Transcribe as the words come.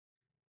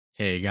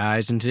Hey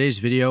guys, in today's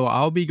video,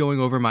 I'll be going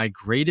over my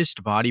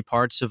greatest body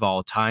parts of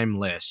all time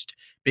list.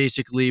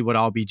 Basically, what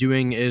I'll be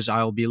doing is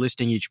I'll be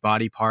listing each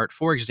body part,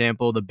 for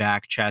example, the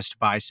back, chest,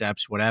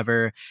 biceps,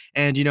 whatever,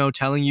 and,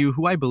 telling you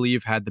who I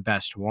believe had the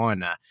best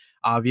one.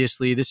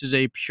 Obviously, this is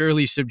a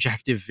purely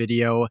subjective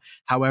video.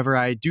 However,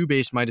 I do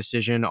base my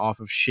decision off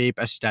of shape,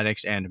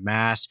 aesthetics, and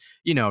mass,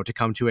 to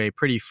come to a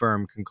pretty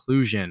firm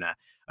conclusion.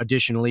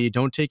 Additionally,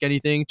 don't take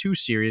anything too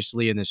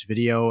seriously in this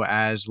video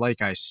as,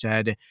 like I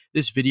said,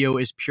 this video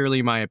is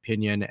purely my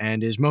opinion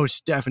and is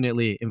most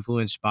definitely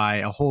influenced by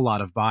a whole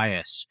lot of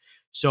bias.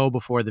 So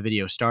before the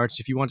video starts,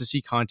 if you want to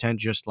see content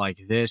just like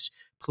this,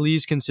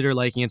 please consider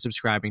liking and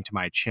subscribing to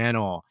my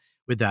channel.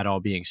 With that all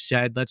being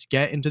said, let's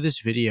get into this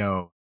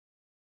video.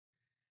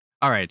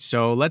 Alright,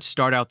 so let's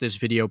start out this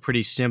video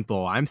pretty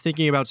simple. I'm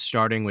thinking about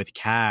starting with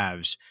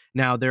calves.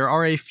 Now, there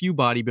are a few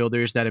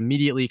bodybuilders that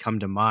immediately come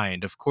to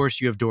mind. Of course,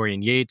 you have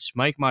Dorian Yates,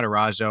 Mike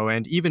Matarazzo,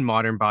 and even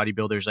modern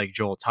bodybuilders like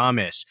Joel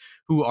Thomas,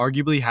 who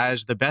arguably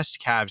has the best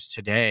calves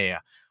today.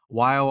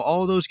 While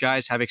all those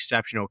guys have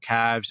exceptional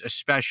calves,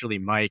 especially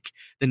Mike,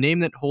 the name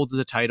that holds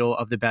the title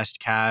of the best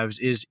calves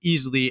is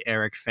easily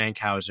Eric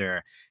Fankhauser.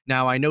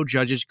 Now, I know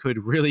judges could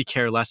really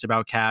care less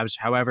about calves,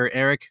 however,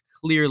 Eric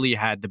clearly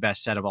had the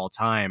best set of all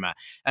time,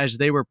 as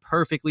they were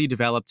perfectly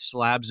developed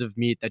slabs of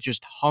meat that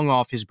just hung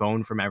off his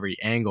bone from every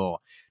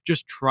angle.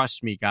 Just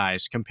trust me,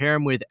 guys, compare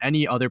him with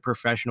any other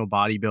professional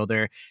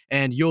bodybuilder,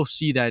 and you'll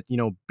see that,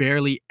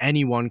 barely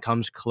anyone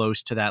comes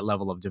close to that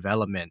level of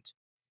development.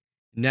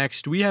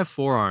 Next, we have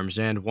forearms,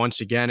 and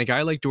once again, a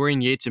guy like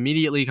Dorian Yates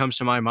immediately comes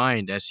to my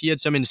mind, as he had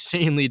some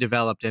insanely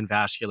developed and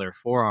vascular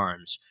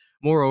forearms.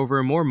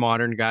 Moreover, more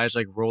modern guys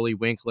like Rolly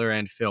Winkler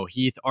and Phil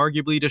Heath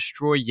arguably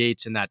destroy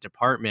Yates in that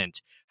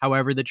department.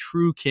 However, the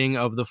true king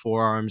of the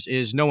forearms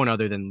is no one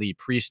other than Lee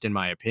Priest, in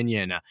my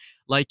opinion.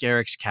 Like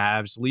Eric's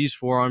calves, Lee's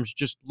forearms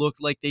just look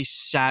like they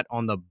sat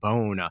on the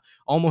bone,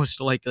 almost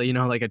like,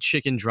 like a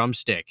chicken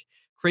drumstick.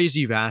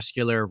 Crazy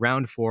vascular,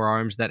 round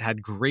forearms that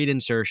had great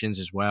insertions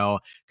as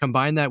well.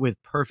 Combine that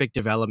with perfect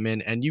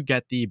development, and you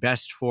get the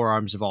best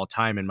forearms of all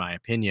time, in my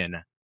opinion.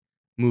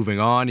 Moving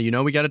on,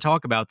 we got to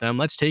talk about them.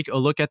 Let's take a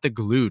look at the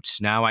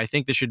glutes. Now, I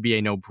think this should be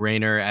a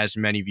no-brainer. As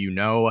many of you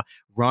know,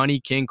 Ronnie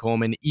King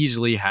Coleman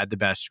easily had the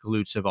best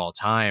glutes of all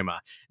time.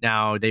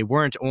 Now, they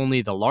weren't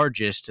only the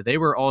largest, they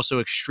were also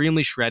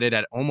extremely shredded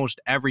at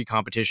almost every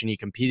competition he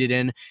competed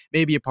in,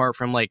 maybe apart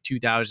from like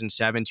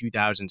 2007,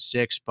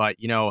 2006, but,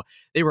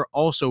 they were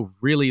also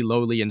really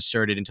lowly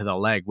inserted into the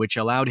leg, which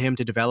allowed him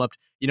to develop,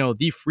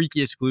 the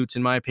freakiest glutes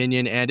in my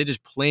opinion, and it is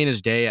plain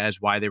as day as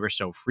why they were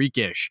so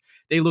freakish.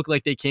 They look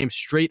like they came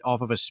straight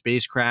off of a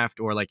spacecraft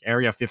or like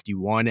Area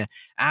 51.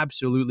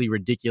 Absolutely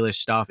ridiculous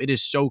stuff. It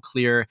is so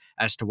clear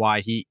as to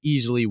why he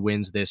easily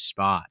wins this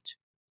spot.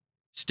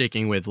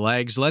 Sticking with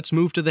legs, let's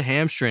move to the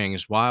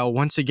hamstrings. While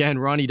once again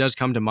Ronnie does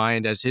come to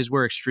mind as his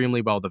were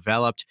extremely well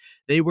developed,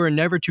 they were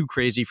never too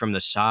crazy from the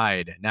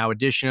side. Now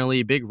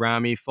additionally, Big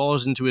Ramy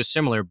falls into a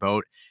similar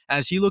boat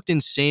as he looked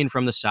insane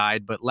from the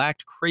side but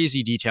lacked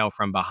crazy detail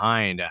from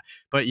behind.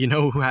 But you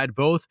know who had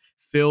both?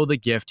 Phil the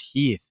Gift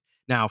Heath.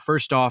 Now,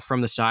 first off, from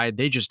the side,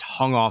 they just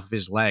hung off of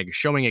his leg,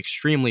 showing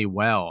extremely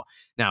well.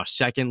 Now,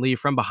 secondly,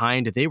 from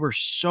behind, they were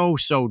so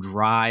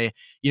dry.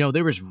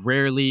 There was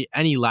rarely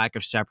any lack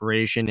of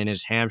separation in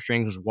his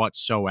hamstrings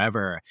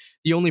whatsoever.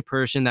 The only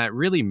person that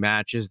really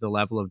matches the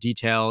level of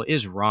detail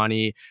is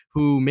Ronnie,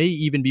 who may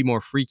even be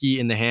more freaky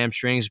in the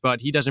hamstrings,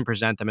 but he doesn't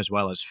present them as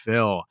well as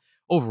Phil.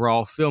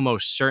 Overall, Phil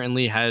most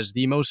certainly has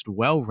the most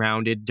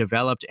well-rounded,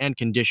 developed, and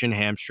conditioned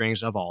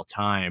hamstrings of all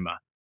time.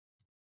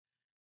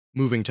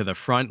 Moving to the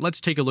front,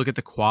 let's take a look at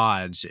the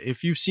quads.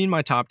 If you've seen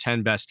my top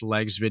 10 best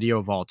legs video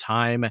of all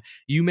time,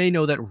 you may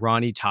know that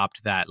Ronnie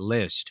topped that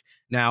list.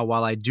 Now,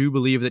 while I do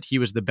believe that he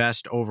was the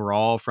best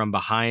overall from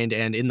behind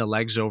and in the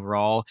legs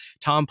overall,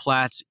 Tom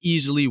Platz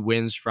easily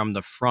wins from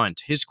the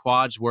front. His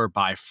quads were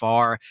by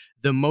far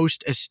the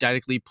most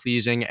aesthetically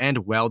pleasing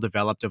and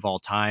well-developed of all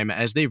time,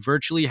 as they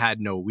virtually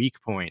had no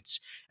weak points.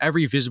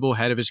 Every visible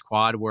head of his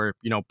quad were,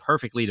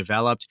 perfectly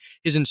developed.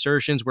 His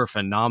insertions were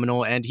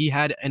phenomenal, and he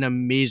had an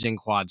amazing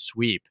quad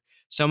sweep.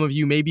 Some of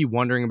you may be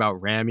wondering about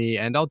Ramy,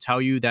 and I'll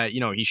tell you that,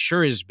 he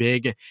sure is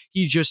big.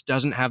 He just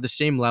doesn't have the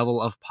same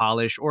level of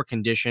polish or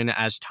condition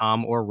as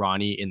Tom or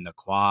Ronnie in the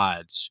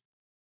quads.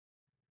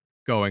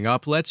 Going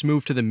up, let's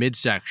move to the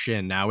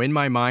midsection. Now, in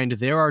my mind,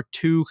 there are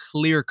two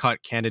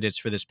clear-cut candidates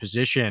for this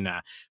position.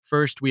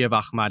 First, we have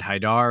Ahmad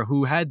Haidar,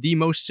 who had the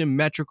most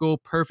symmetrical,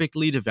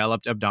 perfectly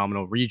developed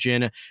abdominal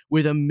region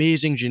with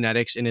amazing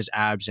genetics in his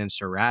abs and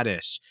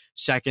serratus.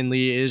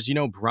 Secondly is,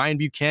 Brian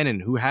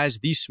Buchanan, who has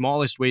the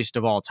smallest waist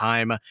of all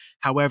time.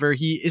 However,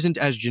 he isn't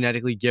as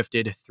genetically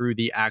gifted through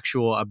the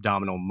actual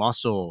abdominal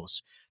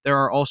muscles. There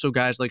are also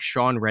guys like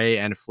Sean Ray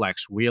and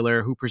Flex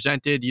Wheeler who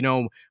presented,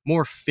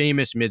 more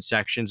famous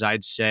midsections,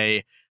 I'd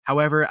say.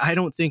 However, I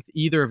don't think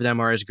either of them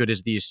are as good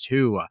as these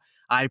two.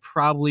 I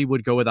probably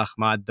would go with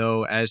Ahmad,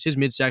 though, as his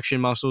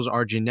midsection muscles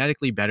are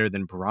genetically better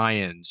than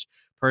Brian's.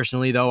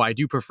 Personally, though, I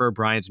do prefer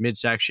Bryan's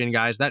midsection,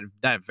 guys.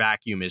 That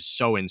vacuum is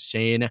so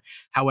insane.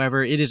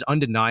 However, it is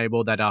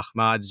undeniable that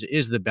Ahmad's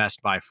is the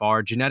best by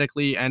far,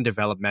 genetically and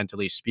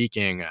developmentally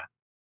speaking.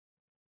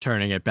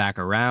 Turning it back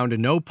around,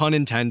 no pun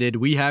intended,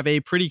 we have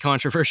a pretty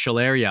controversial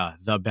area,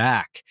 the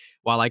back.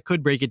 While I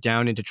could break it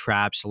down into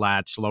traps,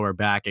 lats, lower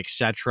back,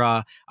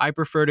 etc., I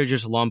prefer to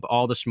just lump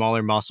all the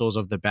smaller muscles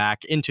of the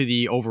back into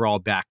the overall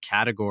back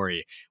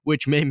category,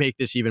 which may make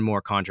this even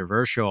more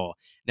controversial.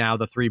 Now,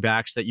 the three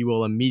backs that you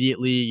will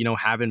immediately,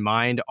 have in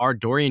mind are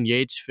Dorian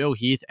Yates, Phil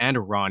Heath,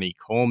 and Ronnie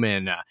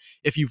Coleman.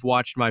 If you've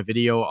watched my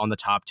video on the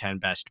top 10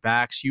 best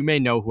backs, you may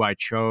know who I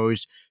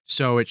chose,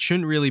 so it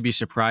shouldn't really be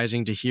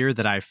surprising to hear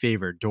that I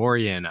favored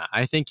Dorian.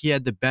 I think he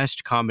had the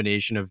best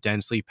combination of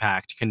densely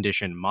packed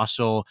conditioned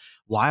muscle,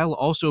 while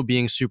also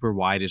being super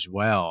wide as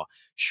well.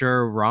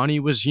 Sure, Ronnie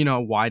was,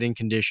 wide and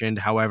conditioned,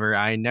 however,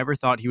 I never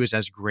thought he was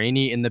as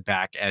grainy in the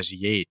back as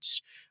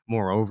Yates.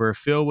 Moreover,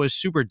 Phil was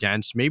super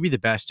dense, maybe the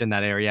best in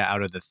that area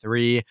out of the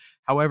three,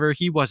 however,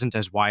 he wasn't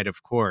as wide,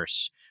 of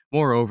course.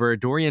 Moreover,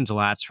 Dorian's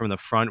lats from the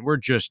front were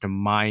just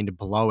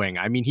mind-blowing.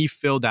 I mean, he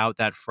filled out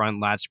that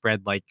front lat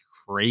spread like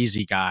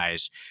crazy,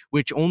 guys,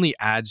 which only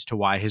adds to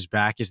why his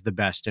back is the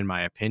best in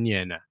my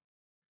opinion.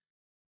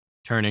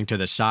 Turning to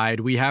the side,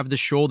 we have the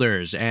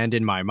shoulders, and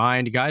in my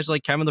mind, guys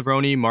like Kevin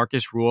Levrone,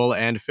 Marcus Rule,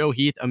 and Phil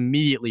Heath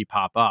immediately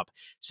pop up,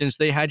 since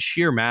they had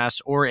sheer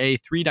mass or a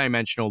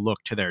three-dimensional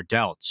look to their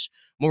delts.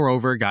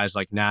 Moreover, guys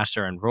like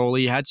Nasser and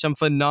Rolly had some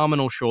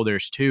phenomenal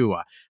shoulders too.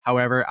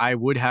 However, I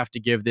would have to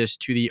give this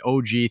to the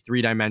OG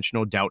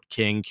three-dimensional delt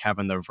king,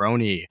 Kevin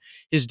Levrone.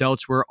 His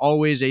delts were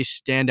always a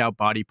standout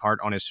body part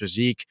on his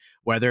physique,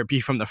 whether it be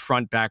from the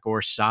front, back,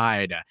 or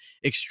side.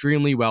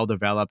 Extremely well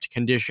developed,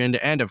 conditioned,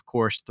 and of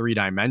course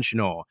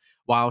three-dimensional.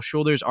 While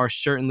shoulders are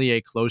certainly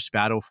a close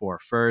battle for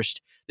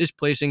first, this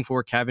placing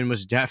for Kevin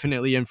was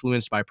definitely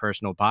influenced by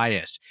personal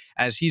bias,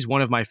 as he's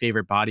one of my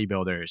favorite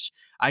bodybuilders.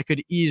 I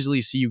could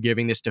easily see you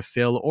giving this to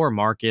Phil or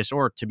Marcus,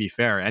 or to be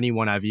fair,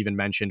 anyone I've even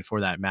mentioned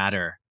for that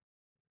matter.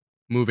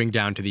 Moving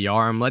down to the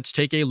arm, let's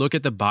take a look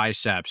at the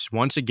biceps.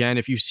 Once again,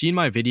 if you've seen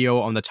my video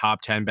on the top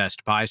 10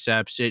 best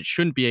biceps, it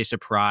shouldn't be a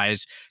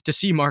surprise to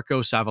see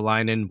Marco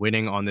Savalainen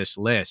winning on this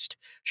list.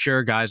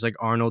 Sure, guys like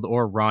Arnold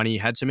or Ronnie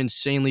had some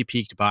insanely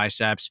peaked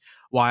biceps,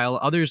 while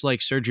others like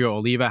Sergio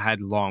Oliva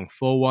had long,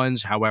 full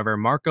ones. However,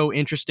 Marco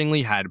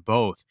interestingly had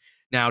both.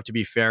 Now, to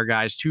be fair,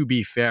 guys,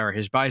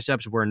 his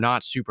biceps were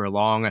not super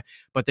long,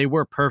 but they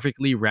were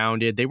perfectly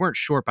rounded. They weren't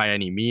short by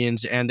any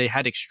means, and they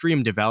had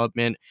extreme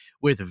development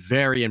with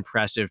very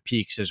impressive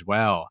peaks as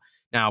well.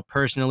 Now,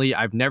 personally,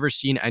 I've never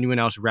seen anyone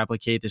else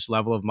replicate this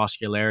level of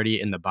muscularity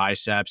in the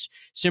biceps,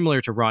 similar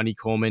to Ronnie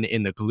Coleman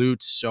in the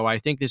glutes, so I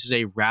think this is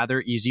a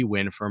rather easy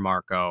win for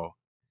Marco.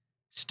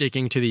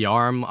 Sticking to the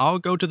arm, I'll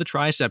go to the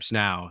triceps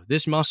now.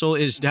 This muscle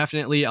is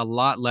definitely a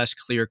lot less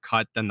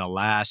clear-cut than the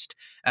last,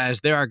 as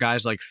there are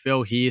guys like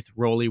Phil Heath,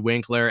 Rolly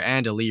Winkler,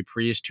 and Ali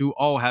Priest who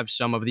all have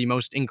some of the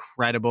most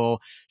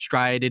incredible,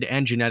 striated,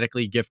 and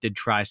genetically gifted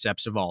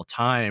triceps of all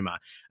time.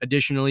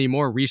 Additionally,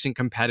 more recent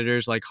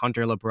competitors like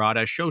Hunter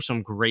Labrada show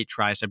some great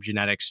tricep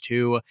genetics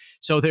too,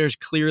 so there's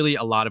clearly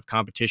a lot of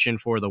competition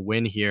for the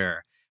win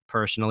here.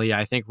 Personally,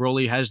 I think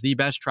Rolly has the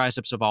best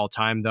triceps of all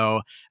time,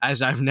 though,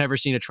 as I've never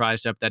seen a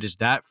tricep that is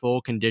that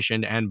full,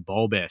 conditioned, and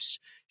bulbous.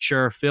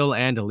 Sure, Phil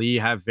and Lee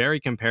have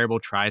very comparable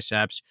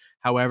triceps.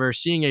 However,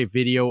 seeing a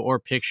video or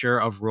picture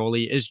of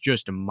Rolly is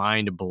just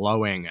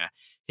mind-blowing.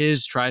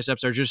 His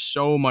triceps are just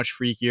so much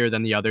freakier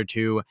than the other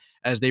two,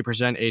 as they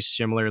present a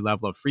similar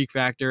level of freak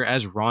factor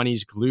as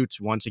Ronnie's glutes.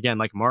 Once again,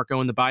 like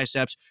Marco in the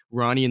biceps,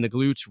 Ronnie in the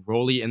glutes,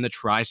 Rolly in the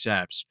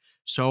triceps.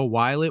 So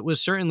while it was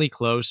certainly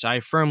close, I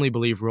firmly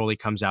believe Rolly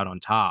comes out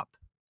on top.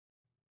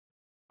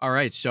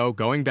 Alright, so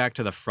going back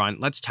to the front,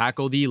 let's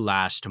tackle the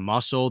last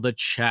muscle, the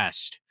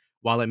chest.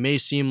 While it may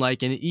seem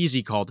like an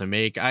easy call to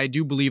make, I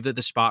do believe that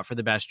the spot for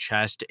the best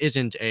chest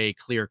isn't a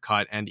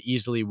clear-cut and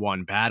easily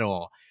won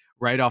battle.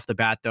 Right off the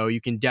bat, though, you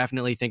can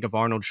definitely think of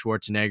Arnold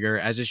Schwarzenegger,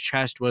 as his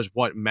chest was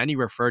what many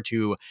refer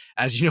to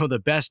as,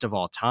 the best of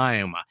all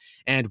time.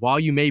 And while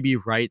you may be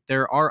right,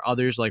 there are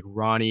others like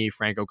Ronnie,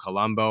 Franco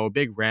Columbo,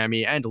 Big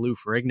Ramy, and Lou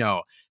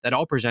Ferrigno that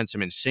all present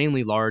some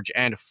insanely large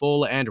and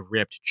full and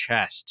ripped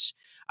chests.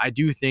 I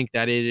do think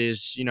that it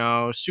is,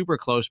 super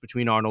close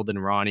between Arnold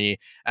and Ronnie,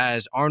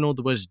 as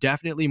Arnold was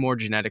definitely more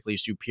genetically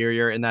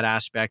superior in that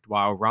aspect,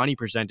 while Ronnie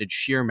presented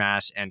sheer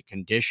mass and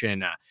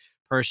condition.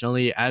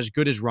 Personally, as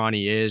good as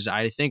Ronnie is,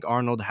 I think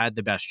Arnold had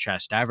the best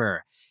chest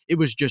ever. It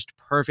was just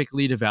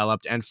perfectly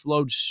developed and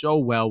flowed so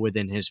well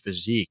within his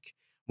physique.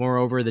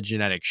 Moreover, the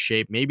genetic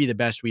shape may be the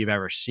best we've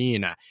ever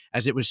seen,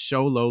 as it was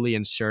so lowly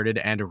inserted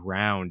and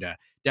round.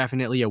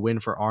 Definitely a win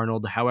for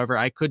Arnold, however,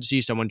 I could see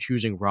someone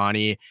choosing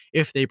Ronnie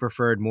if they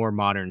preferred more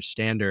modern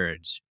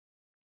standards.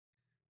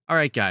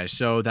 Alright guys,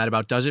 so that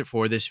about does it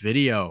for this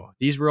video.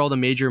 These were all the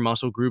major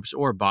muscle groups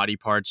or body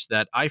parts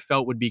that I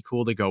felt would be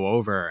cool to go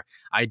over.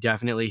 I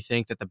definitely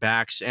think that the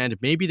backs and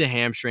maybe the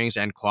hamstrings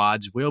and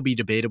quads will be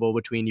debatable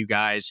between you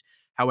guys.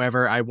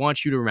 However, I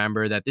want you to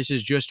remember that this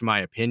is just my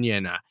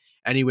opinion.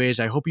 Anyways,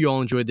 I hope you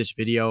all enjoyed this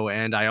video,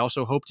 and I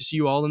also hope to see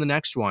you all in the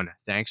next one.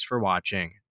 Thanks for watching.